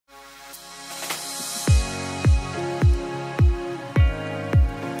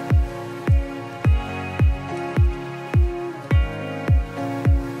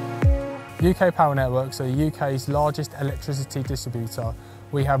UK Power Networks are the UK's largest electricity distributor.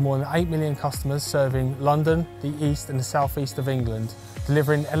 We have more than 8 million customers serving London, the east and the southeast of England,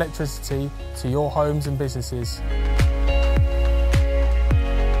 delivering electricity to your homes and businesses.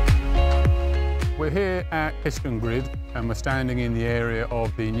 We're here at Histon Grid and we're standing in the area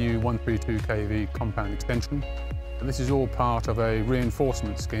of the new 132 kV compound extension. And this is all part of a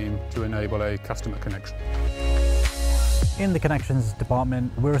reinforcement scheme to enable a customer connection. In the connections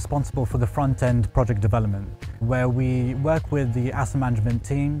department, we're responsible for the front-end project development, where we work with the asset management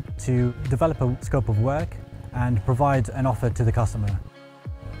team to develop a scope of work and provide an offer to the customer.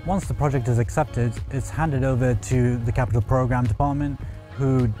 Once the project is accepted, it's handed over to the capital program department,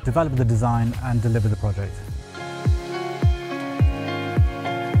 who develop the design and deliver the project.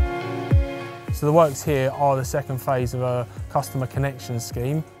 So the works here are the second phase of a customer connection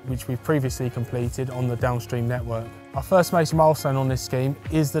scheme, which we've previously completed on the downstream network. Our first major milestone on this scheme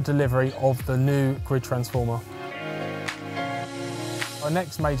is the delivery of the new grid transformer. Our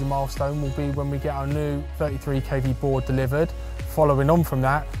next major milestone will be when we get our new 33 kV board delivered. Following on from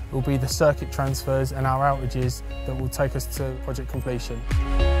that will be the circuit transfers and our outages that will take us to project completion.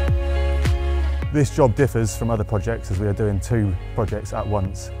 This job differs from other projects as we are doing two projects at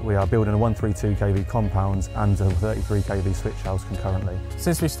once. We are building a 132 kV compound and a 33 kV switch house concurrently.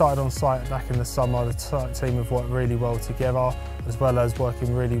 Since we started on site back in the summer, the team have worked really well together, as well as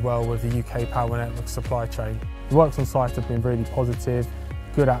working really well with the UK Power Network supply chain. The works on site have been really positive,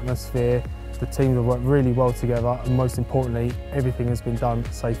 good atmosphere. The teams have worked really well together and most importantly, everything has been done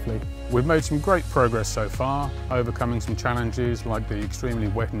safely. We've made some great progress so far, overcoming some challenges like the extremely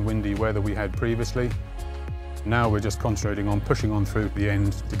wet and windy weather we had previously. Now we're just concentrating on pushing on through the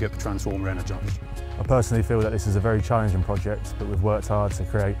end to get the transformer energised. I personally feel that this is a very challenging project, but we've worked hard to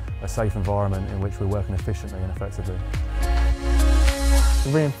create a safe environment in which we're working efficiently and effectively. The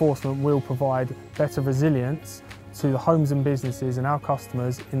reinforcement will provide better resilience to the homes and businesses and our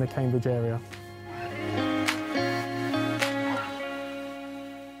customers in the Cambridge area.